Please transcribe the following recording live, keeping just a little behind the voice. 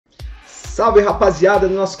Salve rapaziada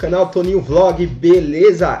do nosso canal Toninho Vlog,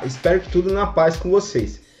 beleza? Espero que tudo na paz com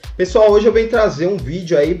vocês. Pessoal, hoje eu venho trazer um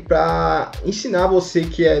vídeo aí para ensinar você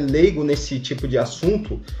que é leigo nesse tipo de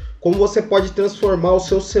assunto, como você pode transformar o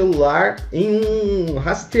seu celular em um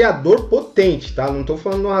rastreador potente, tá? Não tô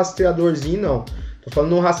falando um rastreadorzinho não, tô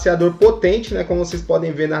falando um rastreador potente, né? Como vocês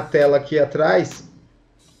podem ver na tela aqui atrás,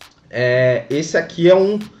 esse aqui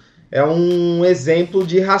é um exemplo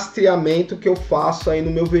de rastreamento que eu faço aí no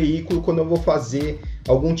meu veículo quando eu vou fazer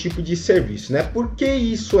algum tipo de serviço, né? Por que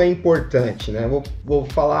isso é importante, né? Vou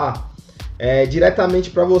falar diretamente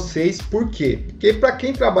para vocês. Por quê? Porque para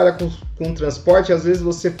quem trabalha com transporte, às vezes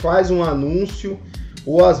você faz um anúncio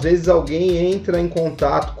ou às vezes alguém entra em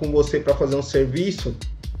contato com você para fazer um serviço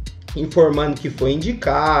informando que foi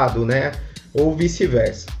indicado, né? Ou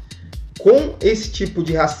vice-versa. Com esse tipo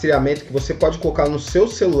de rastreamento que você pode colocar no seu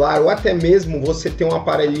celular, ou até mesmo você tem um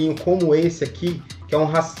aparelhinho como esse aqui, que é um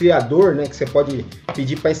rastreador, né, que você pode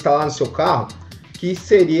pedir para instalar no seu carro, que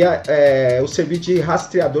seria o serviço de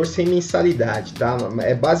rastreador sem mensalidade, tá?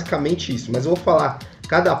 É basicamente isso, mas eu vou falar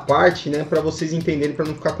cada parte, né, para vocês entenderem, para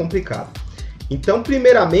não ficar complicado. Então,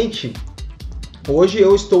 primeiramente, hoje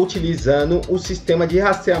eu estou utilizando o sistema de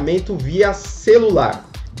rastreamento via celular.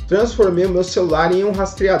 Transformei o meu celular em um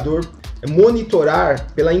rastreador,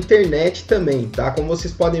 monitorar pela internet também, tá? Como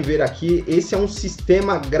vocês podem ver aqui, esse é um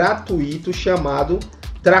sistema gratuito chamado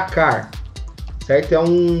Tracar, certo? É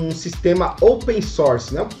um sistema open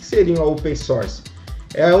source, né? O que seria um open source?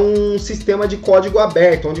 É um sistema de código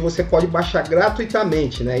aberto, onde você pode baixar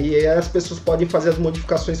gratuitamente, né? E aí as pessoas podem fazer as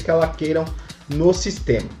modificações que elas queiram no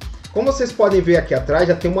sistema. Como vocês podem ver aqui atrás,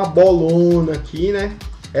 já tem uma bolona aqui, né?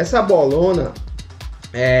 Essa bolona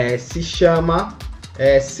se chama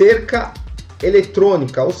cerca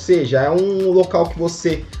eletrônica, ou seja, é um local que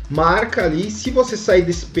você marca ali. Se você sair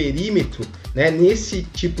desse perímetro, né, nesse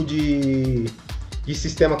tipo de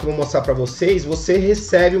sistema que eu vou mostrar para vocês, você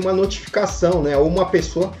recebe uma notificação, né, ou uma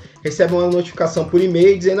pessoa recebe uma notificação por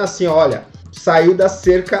e-mail dizendo assim: olha, saiu da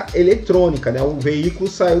cerca eletrônica, né, o veículo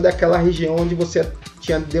saiu daquela região onde você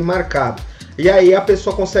tinha demarcado, e aí a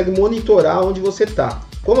pessoa consegue monitorar onde você está.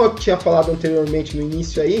 Como eu tinha falado anteriormente no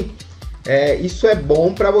início aí, isso é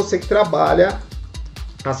bom para você que trabalha,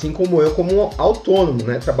 assim como eu, como autônomo,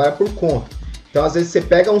 né? Trabalha por conta. Então, às vezes você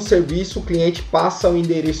pega um serviço, o cliente passa o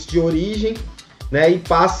endereço de origem, né? E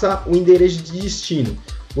passa o endereço de destino.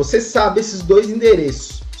 Você sabe esses dois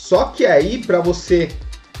endereços. Só que aí, para você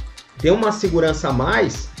ter uma segurança a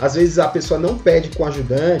mais, às vezes a pessoa não pede com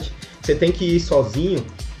ajudante, você tem que ir sozinho,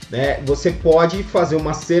 né? Você pode fazer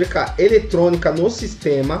uma cerca eletrônica no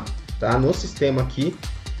sistema, tá? No sistema aqui.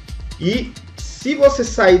 E se você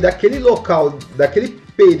sair daquele local, daquele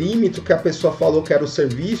perímetro que a pessoa falou que era o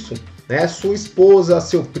serviço, né, sua esposa,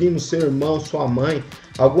 seu primo, seu irmão, sua mãe,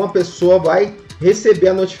 alguma pessoa vai receber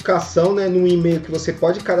a notificação, né, no e-mail que você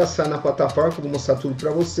pode cadastrar na plataforma, que eu vou mostrar tudo para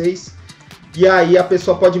vocês. E aí a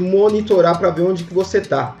pessoa pode monitorar para ver onde que você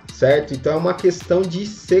está, certo? Então é uma questão de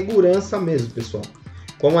segurança mesmo, pessoal.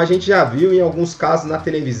 Como a gente já viu em alguns casos na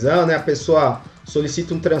televisão, né, a pessoa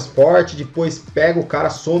solicita um transporte, depois pega o cara,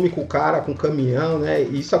 some com o cara, com o caminhão, né?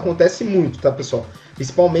 E isso acontece muito, tá, pessoal?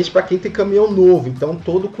 Principalmente para quem tem caminhão novo, então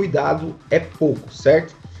todo cuidado é pouco,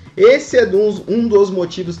 certo? Esse é um dos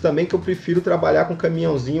motivos também que eu prefiro trabalhar com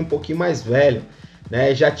caminhãozinho um pouquinho mais velho,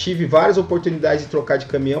 né? Já tive várias oportunidades de trocar de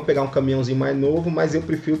caminhão, pegar um caminhãozinho mais novo, mas eu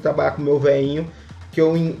prefiro trabalhar com o meu velhinho, que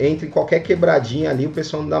eu entre em qualquer quebradinha ali, o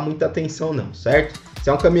pessoal não dá muita atenção não, certo? Se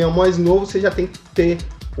é um caminhão mais novo, você já tem que ter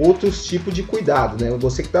outros tipos de cuidado, né?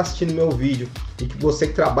 Você que está assistindo meu vídeo e que você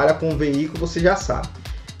que trabalha com um veículo, você já sabe.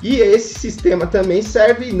 E esse sistema também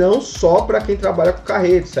serve não só para quem trabalha com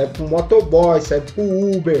carreta, serve para o motoboy, serve para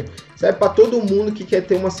o Uber, serve para todo mundo que quer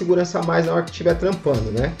ter uma segurança a mais na hora que estiver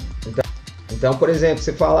trampando, né? Então, por exemplo,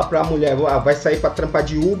 você fala para a mulher, vai sair para trampar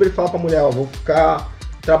de Uber, e fala para a mulher, ó, vou ficar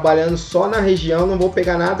trabalhando só na região, não vou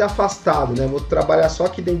pegar nada afastado, né? Vou trabalhar só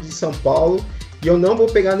aqui dentro de São Paulo e eu não vou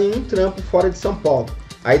pegar nenhum trampo fora de São Paulo.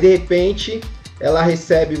 Aí de repente ela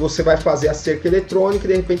recebe, você vai fazer a cerca eletrônica e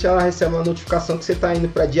de repente ela recebe uma notificação que você está indo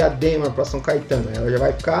para Diadema, para São Caetano. Ela já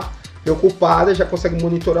vai ficar preocupada, já consegue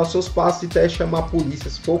monitorar os seus passos e até chamar a polícia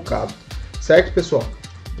se for o caso. Certo, pessoal?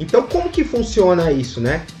 Então como que funciona isso,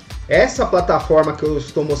 né? Essa plataforma que eu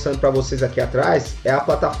estou mostrando para vocês aqui atrás é a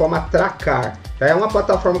plataforma Tracar. Tá? É uma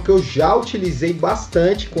plataforma que eu já utilizei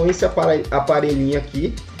bastante com esse aparelhinho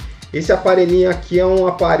aqui. Esse aparelhinho aqui é um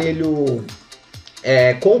aparelho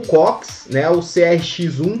com cox, né, o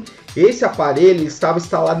CRX1. Esse aparelho estava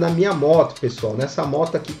instalado na minha moto, pessoal, nessa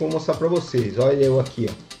moto aqui que eu vou mostrar para vocês. Olha eu aqui,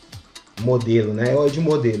 ó, modelo, né, olha de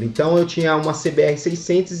modelo. Então eu tinha uma CBR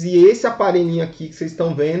 600 e esse aparelhinho aqui que vocês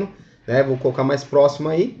estão vendo né? Vou colocar mais próximo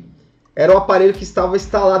aí. Era o aparelho que estava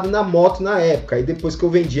instalado na moto na época. E depois que eu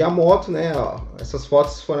vendi a moto, né? Ó, essas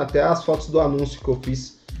fotos foram até as fotos do anúncio que eu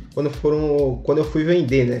fiz quando eu fui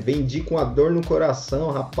vender, né? Vendi com a dor no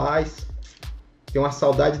coração, rapaz. Tem uma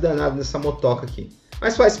saudade danada dessa motoca aqui.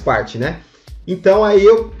 Mas faz parte, né? Então aí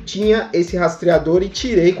eu tinha esse rastreador e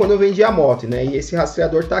tirei quando eu vendi a moto, né? E esse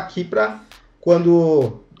rastreador tá aqui para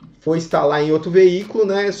quando for instalar em outro veículo,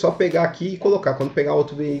 né? É só pegar aqui e colocar. Quando pegar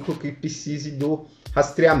outro veículo que precise do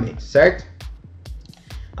rastreamento, certo?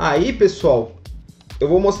 Aí, pessoal, eu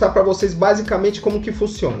vou mostrar para vocês basicamente como que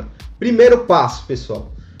funciona. Primeiro passo,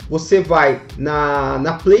 pessoal, você vai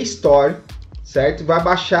na Play Store, certo? Vai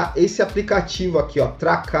baixar esse aplicativo aqui, ó,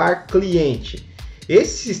 Tracar Cliente.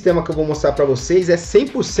 Esse sistema que eu vou mostrar para vocês é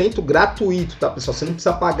 100% gratuito, tá, pessoal? Você não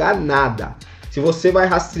precisa pagar nada. Se você vai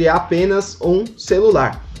rastrear apenas um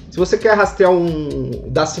celular. Se você quer rastrear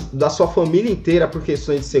da sua família inteira por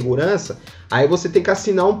questões de segurança, aí você tem que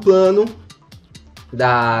assinar um plano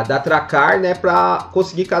da Tracar, né, para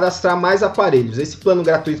conseguir cadastrar mais aparelhos. Esse plano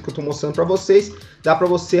gratuito que eu estou mostrando para vocês, dá para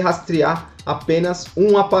você rastrear apenas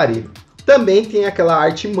um aparelho. Também tem aquela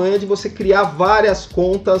artimanha de você criar várias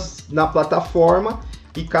contas na plataforma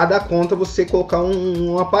e cada conta você colocar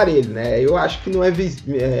um aparelho, né? Eu acho que não é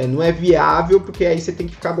viável, porque aí você tem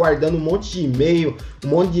que ficar guardando um monte de e-mail, um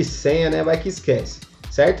monte de senha, né? Vai que esquece,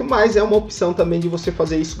 certo? Mas é uma opção também de você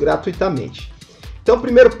fazer isso gratuitamente. Então,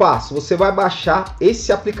 primeiro passo, você vai baixar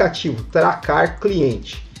esse aplicativo, Tracar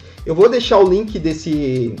Cliente. Eu vou deixar o link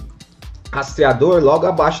desse rastreador logo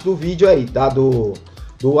abaixo do vídeo aí, tá? Do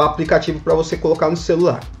aplicativo para você colocar no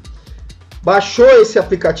celular. Baixou esse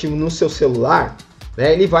aplicativo no seu celular,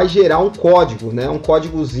 né, ele vai gerar um código, né, um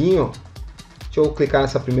códigozinho. Deixa eu clicar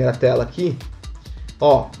nessa primeira tela aqui.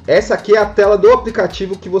 Ó, essa aqui é a tela do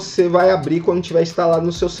aplicativo que você vai abrir quando tiver instalado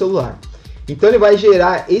no seu celular. Então ele vai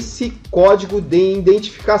gerar esse código de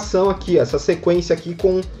identificação aqui, essa sequência aqui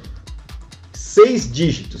com 6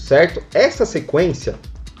 dígitos, certo? Essa sequência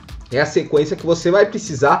é a sequência que você vai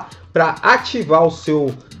precisar para ativar o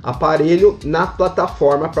seu aparelho na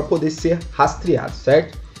plataforma para poder ser rastreado,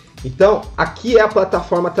 certo? Então, aqui é a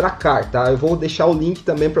plataforma Tracar, tá? Eu vou deixar o link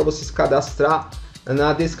também para você se cadastrar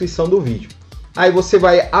na descrição do vídeo. Aí você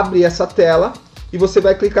vai abrir essa tela e você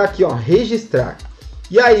vai clicar aqui, ó, registrar.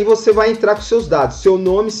 E aí você vai entrar com seus dados, seu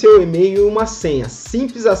nome, seu e-mail e uma senha.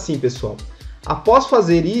 Simples assim, pessoal. Após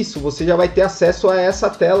fazer isso, você já vai ter acesso a essa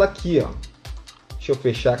tela aqui, ó. Deixa eu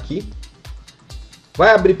fechar aqui.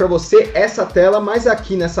 Vai abrir para você essa tela, mas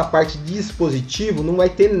aqui nessa parte de dispositivo não vai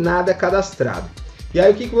ter nada cadastrado. E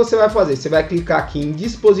aí o que você vai fazer? Você vai clicar aqui em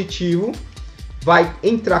dispositivo, vai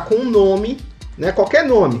entrar com um nome, né? Qualquer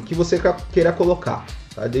nome que você queira colocar.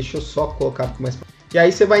 Tá? Deixa eu só colocar mais. E aí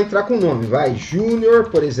você vai entrar com o nome, vai Júnior,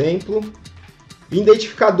 por exemplo,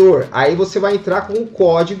 identificador. Aí você vai entrar com o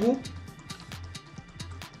código.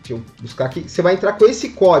 Deixa eu buscar aqui. Você vai entrar com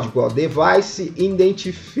esse código, ó, Device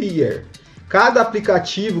Identifier. Cada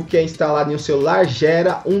aplicativo que é instalado em um celular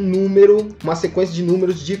gera um número, uma sequência de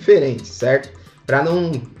números diferentes, certo? Para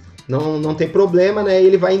não ter problema, né?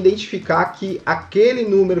 Ele vai identificar que aquele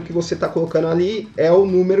número que você está colocando ali é o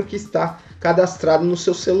número que está cadastrado no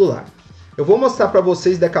seu celular. Eu vou mostrar para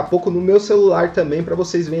vocês daqui a pouco no meu celular também, para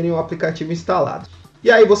vocês verem o aplicativo instalado.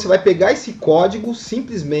 E aí você vai pegar esse código,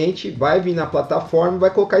 simplesmente vai vir na plataforma e vai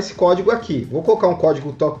colocar esse código aqui. Vou colocar um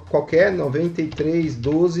código qualquer,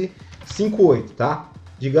 931258, tá?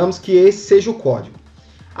 Digamos que esse seja o código.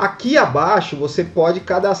 Aqui abaixo você pode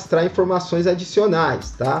cadastrar informações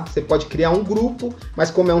adicionais, tá? Você pode criar um grupo, mas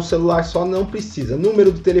como é um celular só, não precisa.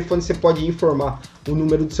 Número do telefone, você pode informar o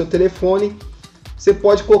número do seu telefone. Você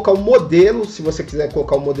pode colocar o modelo, se você quiser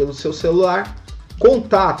colocar o modelo do seu celular.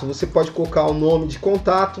 Contato, você pode colocar o nome de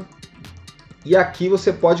contato. E aqui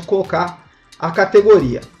você pode colocar a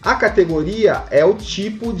categoria. A categoria é o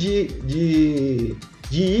tipo de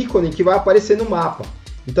ícone que vai aparecer no mapa.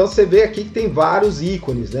 Então você vê aqui que tem vários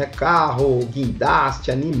ícones, né? Carro,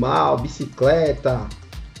 guindaste, animal, bicicleta,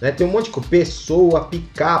 né? Tem um monte de pessoa,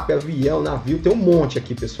 picape, avião, navio, tem um monte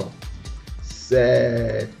aqui, pessoal.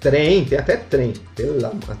 Trem, tem até trem.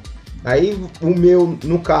 Aí o meu,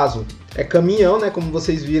 no caso, é caminhão, né? Como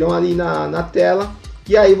vocês viram ali na tela.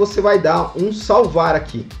 E aí você vai dar um salvar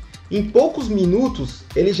aqui. Em poucos minutos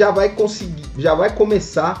ele já vai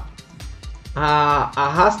começar a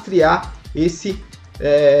rastrear esse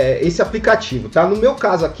aplicativo, tá? No meu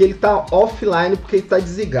caso aqui ele tá offline porque ele tá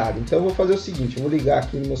desligado. Então eu vou fazer o seguinte, eu vou ligar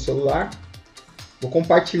aqui no meu celular, vou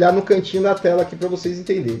compartilhar no cantinho da tela aqui para vocês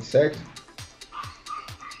entenderem, certo?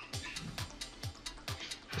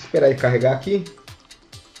 Vou esperar ele carregar aqui.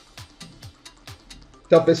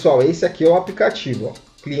 Então, pessoal, esse aqui é o aplicativo, ó.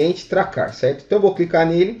 cliente tracar, certo? Então eu vou clicar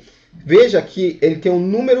nele. Veja que ele tem um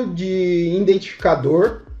número de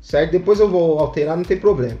identificador, certo? Depois eu vou alterar, não tem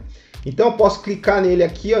problema. Então eu posso clicar nele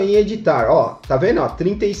aqui, ó, em editar, ó, tá vendo, ó,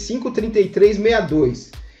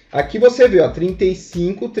 353362. Aqui você vê, ó,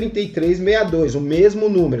 353362, o mesmo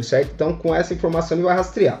número, certo? Então com essa informação ele vai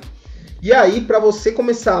rastrear. E aí, para você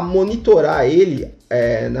começar a monitorar ele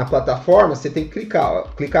na plataforma, você tem que clicar, ó,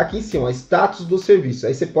 clicar aqui em cima, ó, status do serviço.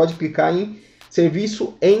 Aí você pode clicar em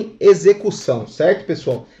serviço em execução, certo,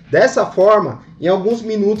 pessoal? Dessa forma, em alguns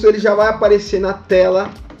minutos ele já vai aparecer na tela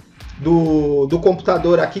do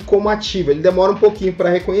computador aqui como ativo. Ele demora um pouquinho para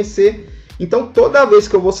reconhecer. Então, toda vez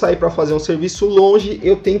que eu vou sair para fazer um serviço longe,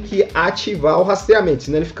 eu tenho que ativar o rastreamento,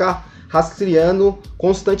 senão ele fica rastreando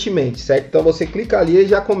constantemente, certo? Então, você clica ali e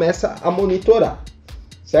já começa a monitorar,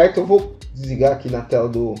 certo? Eu vou desligar aqui na tela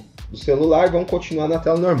do celular e vamos continuar na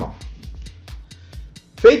tela normal.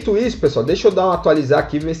 Feito isso, pessoal, deixa eu dar uma atualizar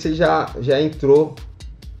aqui, ver se já entrou,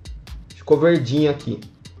 ficou verdinho aqui.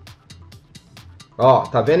 Ó,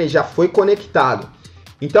 tá vendo? Ele já foi conectado.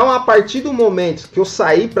 Então, a partir do momento que eu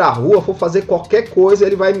sair para a rua, for fazer qualquer coisa,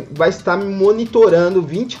 ele vai estar me monitorando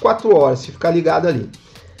 24 horas, se ficar ligado ali.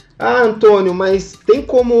 Ah, Antônio, mas tem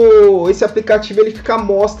como esse aplicativo ele ficar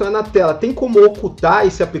mostra na tela? Tem como ocultar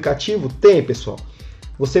esse aplicativo? Tem, pessoal.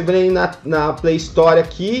 Você vem na Play Store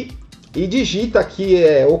aqui e digita aqui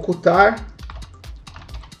ocultar.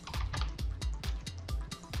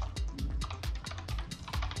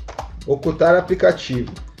 Ocultar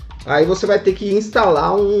aplicativo. Aí você vai ter que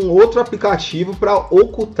instalar um outro aplicativo para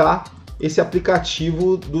ocultar esse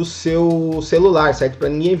aplicativo do seu celular, certo? Para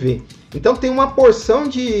ninguém ver. Então tem uma porção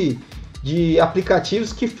de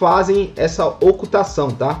aplicativos que fazem essa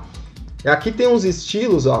ocultação, tá? Aqui tem uns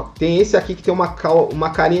estilos, ó. Tem esse aqui que tem uma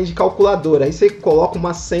carinha de calculadora. Aí você coloca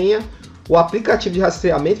uma senha, o aplicativo de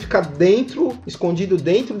rastreamento fica escondido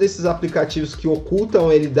dentro desses aplicativos que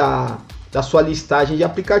ocultam ele da sua listagem de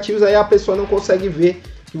aplicativos. Aí a pessoa não consegue ver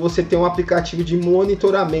que você tem um aplicativo de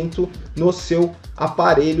monitoramento no seu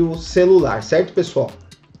aparelho celular, certo, pessoal?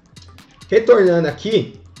 Retornando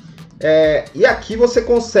aqui, e aqui você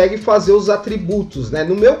consegue fazer os atributos, né?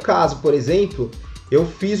 No meu caso, por exemplo, eu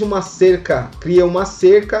fiz uma cerca, criei uma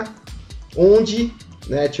cerca onde,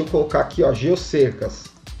 né, deixa eu colocar aqui, ó, geocercas,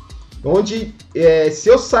 onde se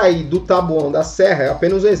eu sair do tabuão da serra, é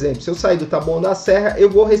apenas um exemplo, se eu sair do tabuão da serra, eu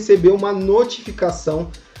vou receber uma notificação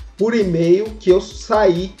por e-mail que eu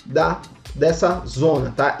saí dessa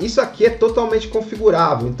zona, tá? Isso aqui é totalmente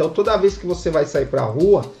configurável, então toda vez que você vai sair para a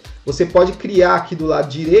rua, você pode criar aqui do lado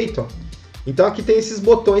direito, ó. Então aqui tem esses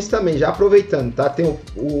botões também, já aproveitando, tá? Tem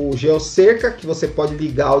o geocerca, que você pode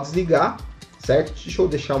ligar ou desligar, certo? Deixa eu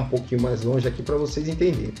deixar um pouquinho mais longe aqui para vocês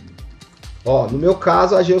entenderem. Ó, no meu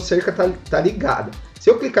caso a geocerca tá ligada.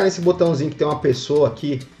 Se eu clicar nesse botãozinho que tem uma pessoa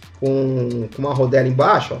aqui com uma rodela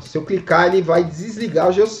embaixo, ó, se eu clicar ele vai desligar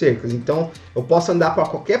os geocercas. Então eu posso andar para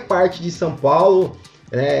qualquer parte de São Paulo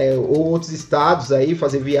ou outros estados aí,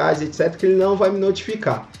 fazer viagens, etc, que ele não vai me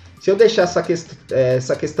notificar. Se eu deixar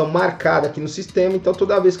essa questão marcada aqui no sistema, então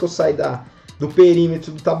toda vez que eu sair do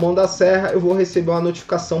perímetro do tabuão da serra, eu vou receber uma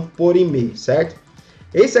notificação por e-mail, certo?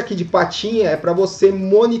 Esse aqui de patinha é para você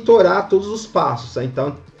monitorar todos os passos, tá?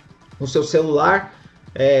 Então no seu celular,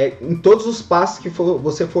 em todos os passos que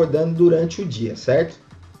você for dando durante o dia, certo?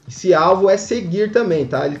 Esse alvo é seguir também,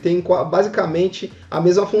 tá? Ele tem basicamente a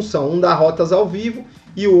mesma função, um dá rotas ao vivo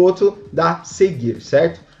e o outro dá seguir,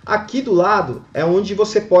 certo? Aqui do lado é onde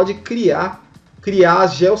você pode criar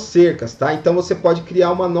as geocercas, tá? Então você pode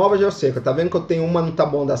criar uma nova geocerca. Tá vendo que eu tenho uma no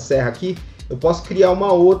tabuão da serra aqui? Eu posso criar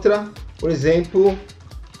uma outra, por exemplo,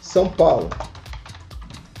 São Paulo.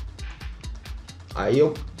 Aí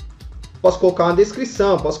eu posso colocar uma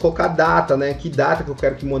descrição, posso colocar data, né? Que data que eu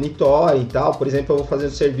quero que monitore e tal. Por exemplo, eu vou fazer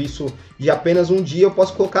um serviço de apenas um dia, eu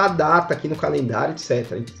posso colocar a data aqui no calendário,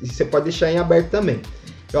 etc. E você pode deixar em aberto também.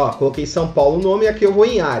 Ó, coloquei São Paulo no nome e aqui eu vou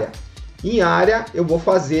em área. Em área eu vou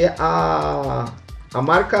fazer a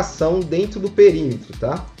marcação dentro do perímetro,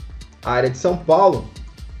 tá? A área de São Paulo.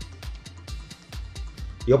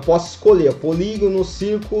 Eu posso escolher polígono,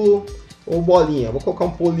 círculo ou bolinha. Eu vou colocar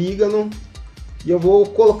um polígono e eu vou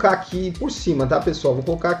colocar aqui por cima, tá, pessoal? Vou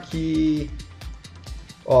colocar aqui,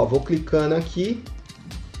 ó, vou clicando aqui.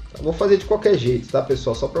 Eu vou fazer de qualquer jeito, tá,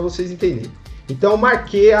 pessoal? Só para vocês entenderem. Então eu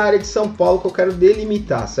marquei a área de São Paulo que eu quero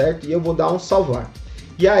delimitar, certo? E eu vou dar um salvar.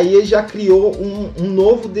 E aí ele já criou um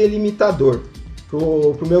novo delimitador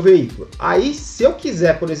pro meu veículo. Aí se eu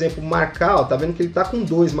quiser, por exemplo, marcar, ó, tá vendo que ele tá com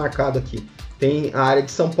 2 marcado aqui. Tem a área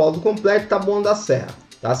de São Paulo completo e tabuão da serra,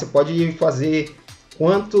 tá? Você pode fazer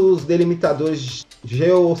quantos delimitadores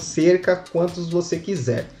geocerca, quantos você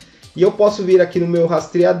quiser. E eu posso vir aqui no meu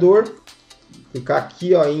rastreador, clicar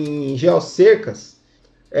aqui ó, em geocercas,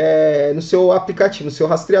 no seu aplicativo, no seu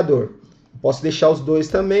rastreador. Posso deixar os dois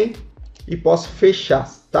também e posso fechar,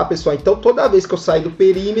 tá pessoal? Então toda vez que eu sair do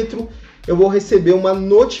perímetro, eu vou receber uma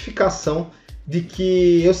notificação de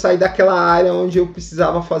que eu saí daquela área onde eu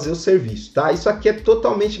precisava fazer o serviço, tá? Isso aqui é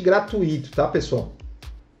totalmente gratuito, tá pessoal?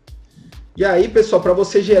 E aí, pessoal, para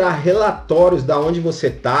você gerar relatórios da onde você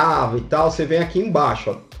estava e tal, você vem aqui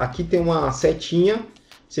embaixo, ó. Aqui tem uma setinha,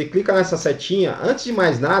 você clica nessa setinha. Antes de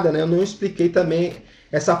mais nada, né, eu não expliquei também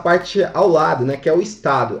essa parte ao lado, né, que é o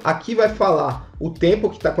estado. Aqui vai falar o tempo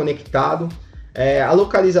que está conectado, a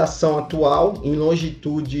localização atual em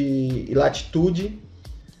longitude e latitude,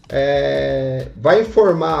 vai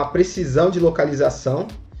informar a precisão de localização,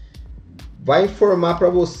 vai informar para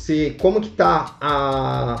você como que tá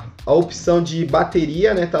a opção de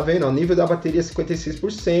bateria, né? Tá vendo? O nível da bateria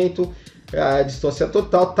 56%, a distância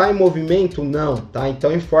total, tá em movimento? Não, tá?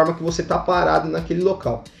 Então informa que você tá parado naquele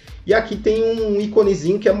local. E aqui tem um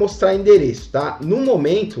íconezinho que é mostrar endereço, tá? No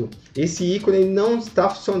momento, esse ícone não está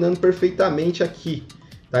funcionando perfeitamente aqui,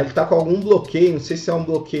 tá? Ele tá com algum bloqueio, não sei se é um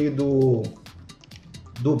bloqueio do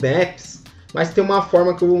Maps, mas tem uma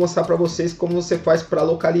forma que eu vou mostrar para vocês como você faz para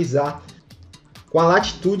localizar com a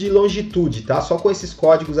latitude e longitude, tá? Só com esses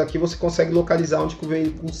códigos aqui você consegue localizar onde que o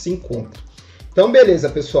veículo se encontra. Então, beleza,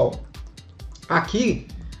 pessoal. Aqui,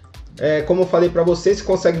 como eu falei para vocês, você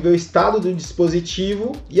consegue ver o estado do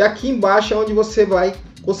dispositivo e aqui embaixo é onde você vai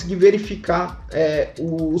conseguir verificar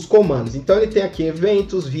os comandos. Então, ele tem aqui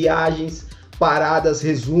eventos, viagens, paradas,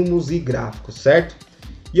 resumos e gráficos, certo?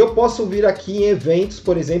 E eu posso vir aqui em eventos,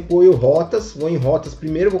 por exemplo, ou em rotas. Vou em rotas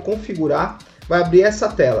primeiro, vou configurar. Vai abrir essa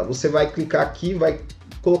tela, você vai clicar aqui, vai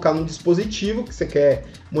colocar no dispositivo que você quer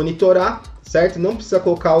monitorar, certo? Não precisa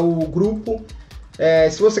colocar o grupo.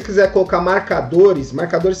 Se você quiser colocar marcadores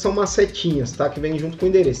são umas setinhas, tá? Que vem junto com o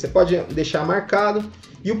endereço. Você pode deixar marcado.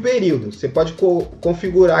 E o período, você pode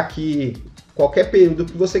configurar aqui qualquer período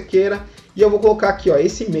que você queira. E eu vou colocar aqui, ó,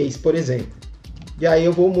 esse mês, por exemplo. E aí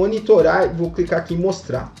eu vou monitorar e vou clicar aqui em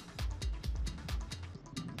mostrar.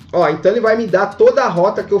 Ó, então ele vai me dar toda a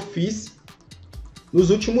rota que eu fiz nos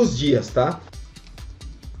últimos dias, tá?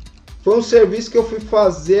 Foi um serviço que eu fui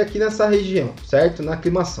fazer aqui nessa região, certo? Na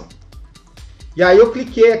aclimação. E aí eu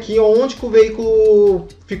cliquei aqui onde que o veículo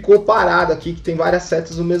ficou parado aqui, que tem várias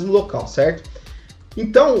setas no mesmo local, certo?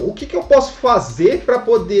 Então, o que eu posso fazer para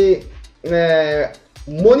poder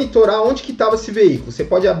monitorar onde que estava esse veículo? Você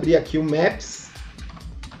pode abrir aqui o Maps.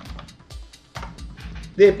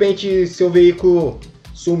 De repente, seu veículo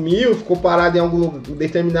sumiu, ficou parado em algum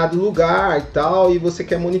determinado lugar e tal, e você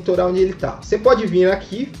quer monitorar onde ele está. Você pode vir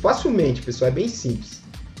aqui facilmente, pessoal, é bem simples.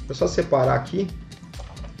 É só separar aqui.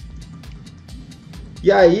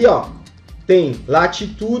 E aí, ó, tem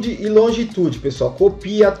latitude e longitude, pessoal.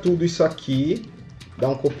 Copia tudo isso aqui, dá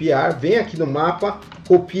um copiar, vem aqui no mapa,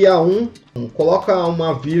 copia coloca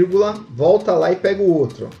uma vírgula, volta lá e pega o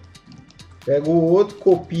outro. Pega o outro,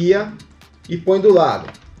 copia e põe do lado.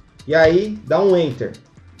 E aí, dá um Enter.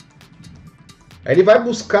 Aí ele vai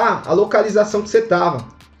buscar a localização que você estava.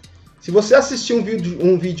 Se você assistiu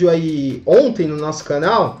um vídeo aí ontem no nosso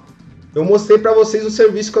canal, eu mostrei para vocês o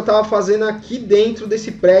serviço que eu estava fazendo aqui dentro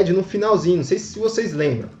desse prédio, no finalzinho. Não sei se vocês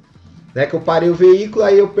lembram, né? Que eu parei o veículo,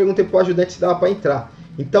 aí eu perguntei para o ajudante se dava para entrar.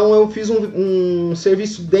 Então eu fiz um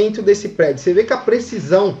serviço dentro desse prédio. Você vê que a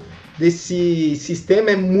precisão desse sistema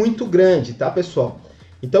é muito grande, tá, pessoal?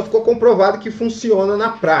 Então ficou comprovado que funciona na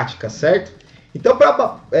prática, certo? Então,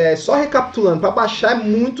 só recapitulando, para baixar é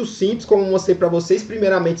muito simples, como eu mostrei para vocês.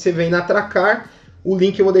 Primeiramente, você vem na Tracar. O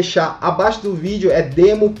link eu vou deixar abaixo do vídeo, é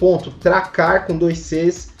demo.tracar, com 2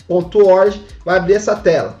 Cs.org. Vai abrir essa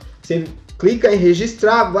tela. Você clica em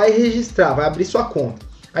registrar, vai abrir sua conta.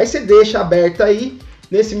 Aí você deixa aberta aí.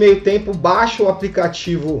 Nesse meio tempo, baixa o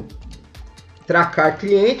aplicativo Tracar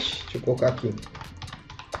Cliente. Deixa eu colocar aqui.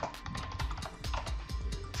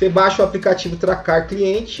 Você baixa o aplicativo Tracar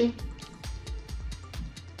Cliente.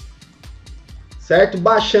 Certo?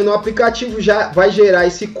 Baixando o aplicativo já vai gerar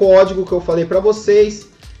esse código que eu falei para vocês.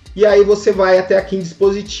 E aí você vai até aqui em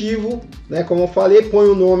dispositivo, né? Como eu falei, põe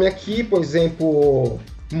o nome aqui, por exemplo,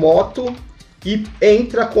 moto, e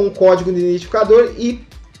entra com o código de identificador e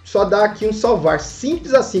só dá aqui um salvar.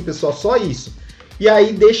 Simples assim, pessoal, só isso. E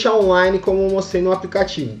aí deixa online como eu mostrei no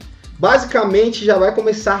aplicativo. Basicamente já vai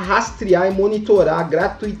começar a rastrear e monitorar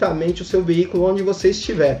gratuitamente o seu veículo onde você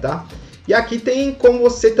estiver, tá? E aqui tem como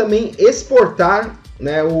você também exportar,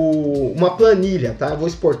 né, uma planilha, tá? Eu vou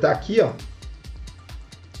exportar aqui, ó.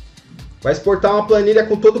 Vai exportar uma planilha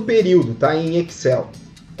com todo o período, tá? Em Excel.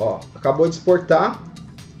 Ó, acabou de exportar.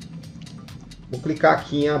 Vou clicar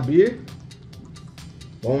aqui em abrir.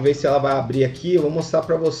 Vamos ver se ela vai abrir aqui. Eu vou mostrar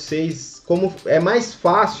para vocês como é mais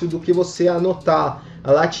fácil do que você anotar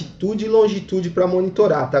a latitude e longitude para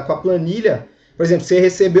monitorar, tá? Com a planilha, por exemplo, você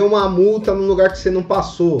recebeu uma multa num lugar que você não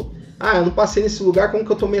passou. Ah, eu não passei nesse lugar, como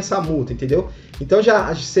que eu tomei essa multa, entendeu? Então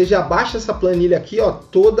você já baixa essa planilha aqui, ó,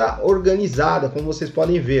 toda organizada, como vocês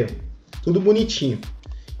podem ver. Tudo bonitinho.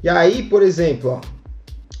 E aí, por exemplo, ó, vou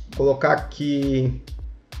colocar aqui,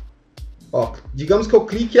 ó, digamos que eu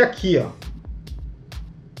clique aqui, ó.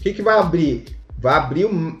 O que vai abrir? Vai abrir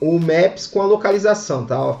o Maps com a localização,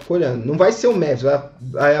 tá? Ó, fica olhando. Não vai ser o Maps,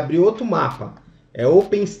 vai abrir outro mapa. É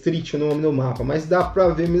OpenStreet o nome do mapa, mas dá pra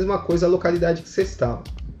ver a mesma coisa a localidade que você estava.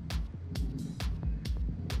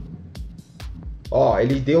 Ó,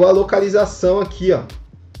 ele deu a localização aqui, ó,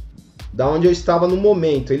 da onde eu estava no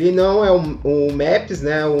momento. Ele não é o Maps,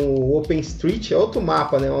 né? O OpenStreet é outro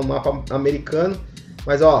mapa, né? Um mapa americano.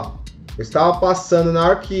 Mas ó, eu estava passando, na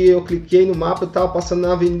hora que eu cliquei no mapa, eu estava passando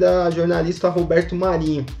na Avenida Jornalista Roberto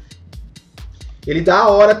Marinho. Ele dá a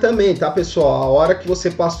hora também, tá, pessoal? A hora que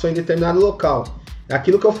você passou em determinado local. É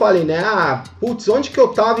aquilo que eu falei, né? Ah, putz, onde que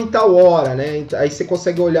eu estava em tal hora, né? Aí você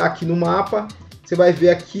consegue olhar aqui no mapa. Você vai ver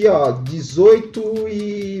aqui, ó, 18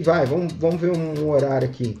 e... vai, vamos ver um horário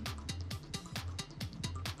aqui.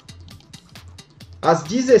 Às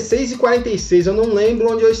 16h46, eu não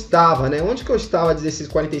lembro onde eu estava, né? Onde que eu estava às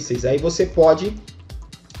 16h46? Aí você pode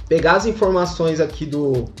pegar as informações aqui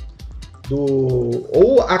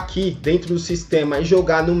ou aqui dentro do sistema e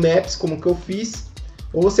jogar no Maps, como que eu fiz.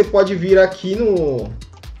 Ou você pode vir aqui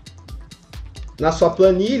na sua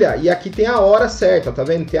planilha e aqui tem a hora certa, tá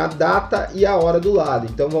vendo? Tem a data e a hora do lado.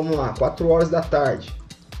 Então vamos lá, 4 horas da tarde.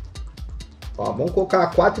 Ó, vamos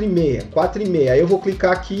colocar 4h30, 4h30. Aí eu vou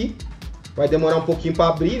clicar aqui, vai demorar um pouquinho para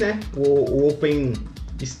abrir, né? O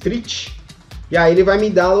OpenStreet. E aí ele vai me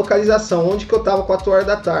dar a localização, onde que eu tava 4 horas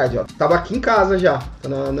da tarde, ó. Tava aqui em casa já,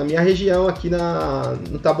 na minha região, aqui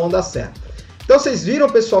no Taboão da Serra. Então vocês viram,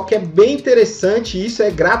 pessoal, que é bem interessante, isso é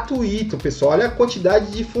gratuito, pessoal. Olha a quantidade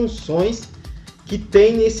de funções que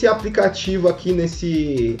tem nesse aplicativo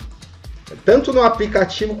aqui, tanto no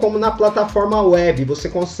aplicativo como na plataforma web. Você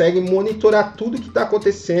consegue monitorar tudo que está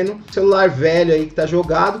acontecendo. Celular velho aí que está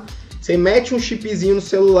jogado, você mete um chipzinho no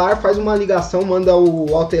celular, faz uma ligação, manda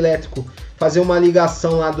o autoelétrico fazer uma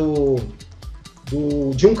ligação lá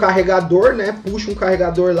de um carregador, né? Puxa um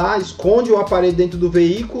carregador lá, esconde o aparelho dentro do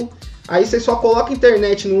veículo. Aí você só coloca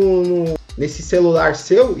internet nesse celular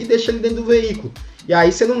seu e deixa ele dentro do veículo. E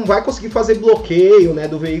aí você não vai conseguir fazer bloqueio, né,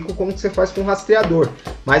 do veículo como você faz com o rastreador.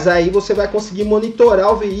 Mas aí você vai conseguir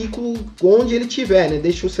monitorar o veículo onde ele estiver, né?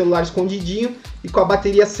 Deixa o celular escondidinho e com a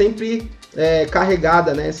bateria sempre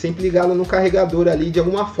carregada, né? Sempre ligada no carregador ali de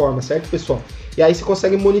alguma forma, certo, pessoal? E aí você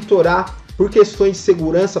consegue monitorar por questões de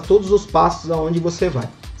segurança todos os passos aonde você vai,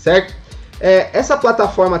 certo? Essa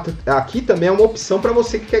plataforma aqui também é uma opção para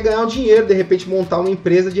você que quer ganhar um dinheiro, de repente montar uma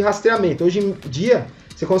empresa de rastreamento. Hoje em dia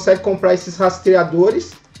você consegue comprar esses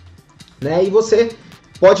rastreadores, né? E você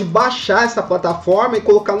pode baixar essa plataforma e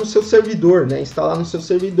colocar no seu servidor, né? Instalar no seu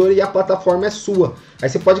servidor e a plataforma é sua. Aí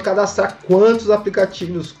você pode cadastrar quantos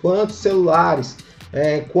aplicativos, quantos celulares,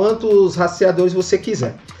 quantos rastreadores você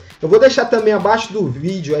quiser. Eu vou deixar também abaixo do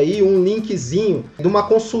vídeo aí um linkzinho de uma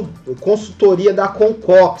consultoria da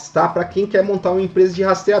Concox, tá? Para quem quer montar uma empresa de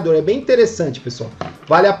rastreador. É bem interessante, pessoal.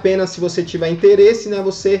 Vale a pena, se você tiver interesse, né,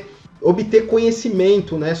 você obter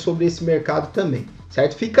conhecimento, né, sobre esse mercado também,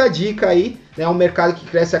 certo? Fica a dica aí, né? É um mercado que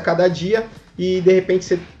cresce a cada dia e de repente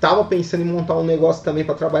você estava pensando em montar um negócio também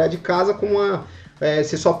para trabalhar de casa com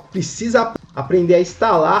você só precisa aprender a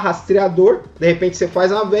instalar rastreador. De repente você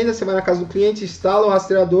faz uma venda, você vai na casa do cliente, instala o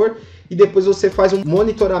rastreador e depois você faz um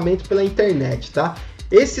monitoramento pela internet, tá?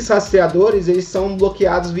 Esses rastreadores, eles são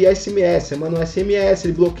bloqueados via SMS, você manda um SMS,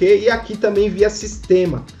 ele bloqueia, e aqui também via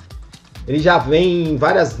sistema. Ele já vem em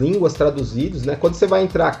várias línguas traduzidos, né? Quando você vai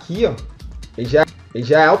entrar aqui, ó, ele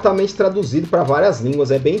já é altamente traduzido para várias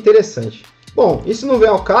línguas, é bem interessante. Bom, isso não vem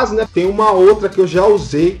ao caso, né? Tem uma outra que eu já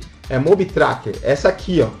usei, é Mob Tracker, essa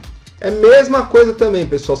aqui, ó. É a mesma coisa também,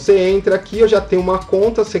 pessoal. Você entra aqui, eu já tenho uma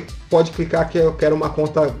conta, você pode clicar aqui, eu quero uma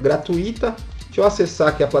conta gratuita. Deixa eu acessar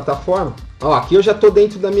aqui a plataforma. Ó, aqui eu já estou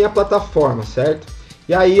dentro da minha plataforma, certo?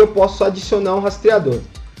 E aí eu posso adicionar um rastreador.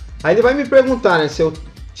 Aí ele vai me perguntar, né, se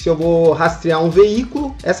eu vou rastrear um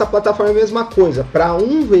veículo. Essa plataforma é a mesma coisa. Para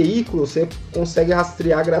um veículo você consegue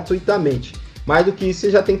rastrear gratuitamente. Mais do que isso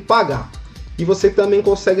você já tem que pagar. E você também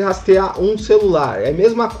consegue rastrear um celular. É a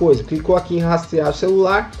mesma coisa. Clicou aqui em rastrear o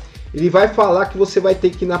celular, ele vai falar que você vai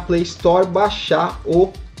ter que ir na Play Store baixar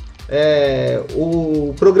o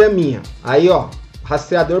programinha. Aí, ó,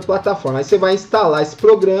 rastreador plataforma. Aí você vai instalar esse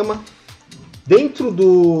programa.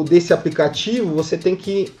 Dentro desse aplicativo, você tem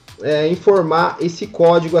que informar esse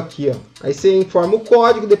código aqui, ó. Aí você informa o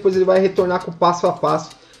código, depois ele vai retornar com o passo a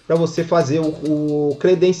passo para você fazer o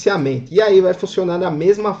credenciamento. E aí vai funcionar da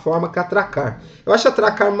mesma forma que a Tracar. Eu acho a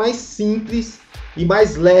Tracar mais simples e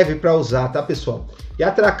mais leve para usar, tá, pessoal? E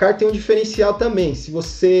a Tracar tem um diferencial também. Se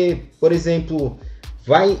você, por exemplo,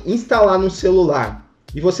 vai instalar no celular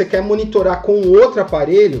e você quer monitorar com outro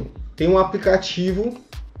aparelho, tem um aplicativo.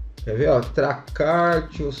 Quer ver, ó, Tracar,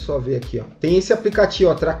 deixa eu só ver aqui, ó. Tem esse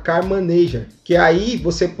aplicativo, ó, Tracar Manager, que aí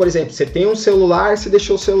você, por exemplo, você tem um celular, você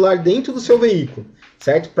deixou o celular dentro do seu veículo,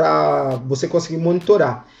 certo? Para você conseguir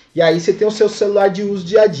monitorar. E aí você tem o seu celular de uso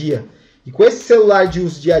dia a dia. E com esse celular de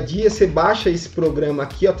uso dia a dia, você baixa esse programa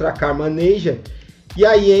aqui, ó, Tracar Manager, e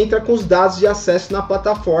aí entra com os dados de acesso na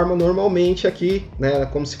plataforma, normalmente aqui, né,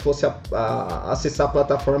 como se fosse acessar a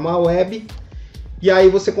plataforma web. E aí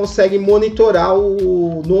você consegue monitorar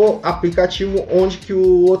no aplicativo onde que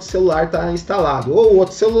o outro celular está instalado. Ou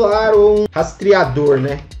outro celular ou um rastreador,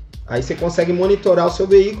 né? Aí você consegue monitorar o seu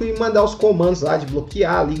veículo e mandar os comandos lá de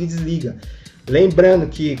bloquear, liga e desliga. Lembrando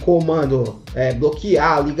que comando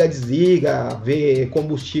bloquear, liga, desliga, ver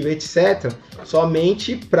combustível, etc.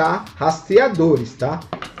 somente para rastreadores, tá?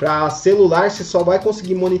 Para celular você só vai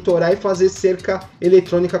conseguir monitorar e fazer cerca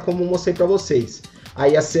eletrônica como eu mostrei para vocês.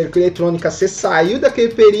 Aí a cerca eletrônica, você saiu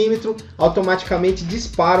daquele perímetro, automaticamente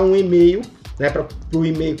dispara um e-mail, né, para o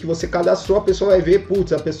e-mail que você cadastrou, a pessoa vai ver,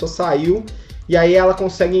 putz, a pessoa saiu, e aí ela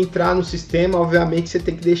consegue entrar no sistema. Obviamente você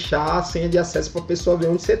tem que deixar a senha de acesso para a pessoa ver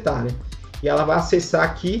onde você está, né? E ela vai acessar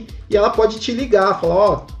aqui e ela pode te ligar, falar,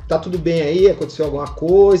 ó, tá tudo bem aí, aconteceu alguma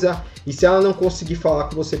coisa, e se ela não conseguir falar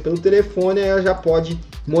com você pelo telefone, ela já pode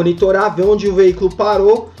monitorar, ver onde o veículo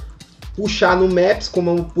parou, puxar no Maps,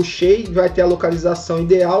 como eu puxei, vai ter a localização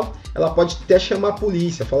ideal. Ela pode até chamar a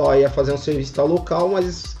polícia, falar, ó, ia fazer um serviço tal local,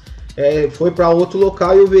 mas foi para outro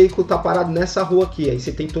local e o veículo tá parado nessa rua aqui. Aí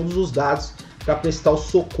você tem todos os dados para prestar o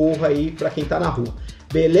socorro aí para quem tá na rua.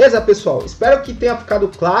 Beleza, pessoal? Espero que tenha ficado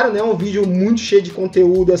claro, né? Um vídeo muito cheio de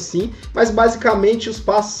conteúdo assim, mas basicamente os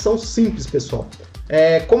passos são simples, pessoal.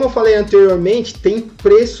 Como eu falei anteriormente, tem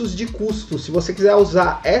preços de custo. Se você quiser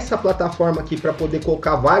usar essa plataforma aqui para poder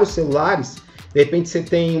colocar vários celulares, de repente você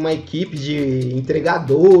tem uma equipe de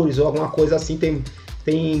entregadores ou alguma coisa assim,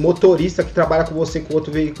 tem motorista que trabalha com você com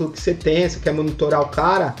outro veículo que você tem, você quer monitorar o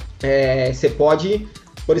cara, você pode,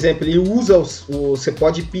 por exemplo, ele usa você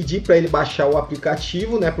pode pedir para ele baixar o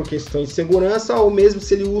aplicativo, né, por questões de segurança, ou mesmo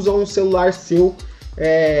se ele usa um celular seu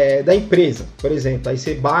da empresa, por exemplo, aí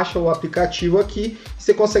você baixa o aplicativo aqui e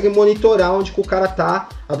você consegue monitorar onde que o cara tá,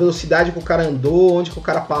 a velocidade que o cara andou, onde que o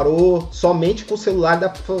cara parou. Somente com o celular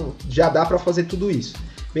já dá para fazer tudo isso.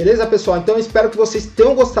 Beleza, pessoal? Então eu espero que vocês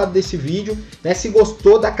tenham gostado desse vídeo, né? Se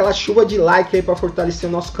gostou, dá aquela chuva de like aí para fortalecer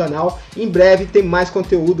o nosso canal. Em breve tem mais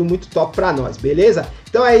conteúdo muito top para nós, beleza?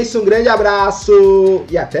 Então é isso, um grande abraço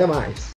e até mais.